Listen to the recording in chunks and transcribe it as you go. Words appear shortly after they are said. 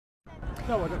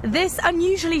This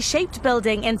unusually shaped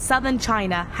building in southern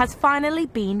China has finally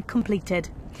been completed.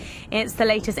 It's the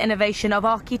latest innovation of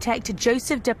architect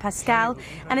Joseph de Pascal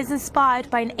and is inspired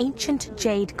by an ancient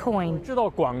jade coin.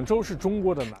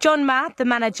 John Ma, the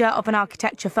manager of an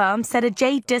architecture firm, said a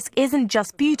jade disc isn't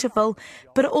just beautiful,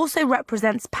 but it also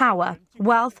represents power,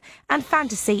 wealth and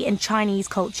fantasy in Chinese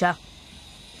culture.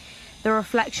 The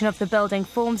reflection of the building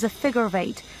forms a figure of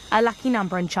 8, a lucky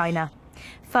number in China.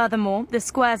 Furthermore, the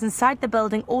squares inside the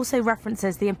building also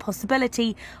references the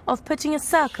impossibility of putting a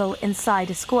circle inside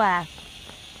a square.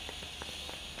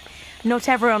 Not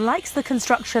everyone likes the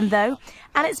construction though,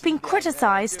 and it's been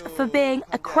criticised for being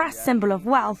a crass symbol of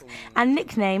wealth and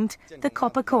nicknamed the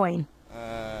copper coin.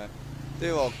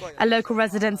 A local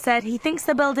resident said he thinks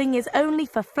the building is only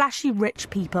for flashy rich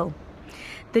people.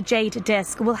 The jade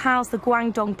disc will house the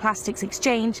Guangdong Plastics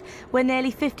Exchange, where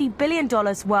nearly $50 billion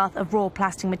worth of raw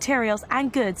plastic materials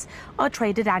and goods are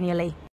traded annually.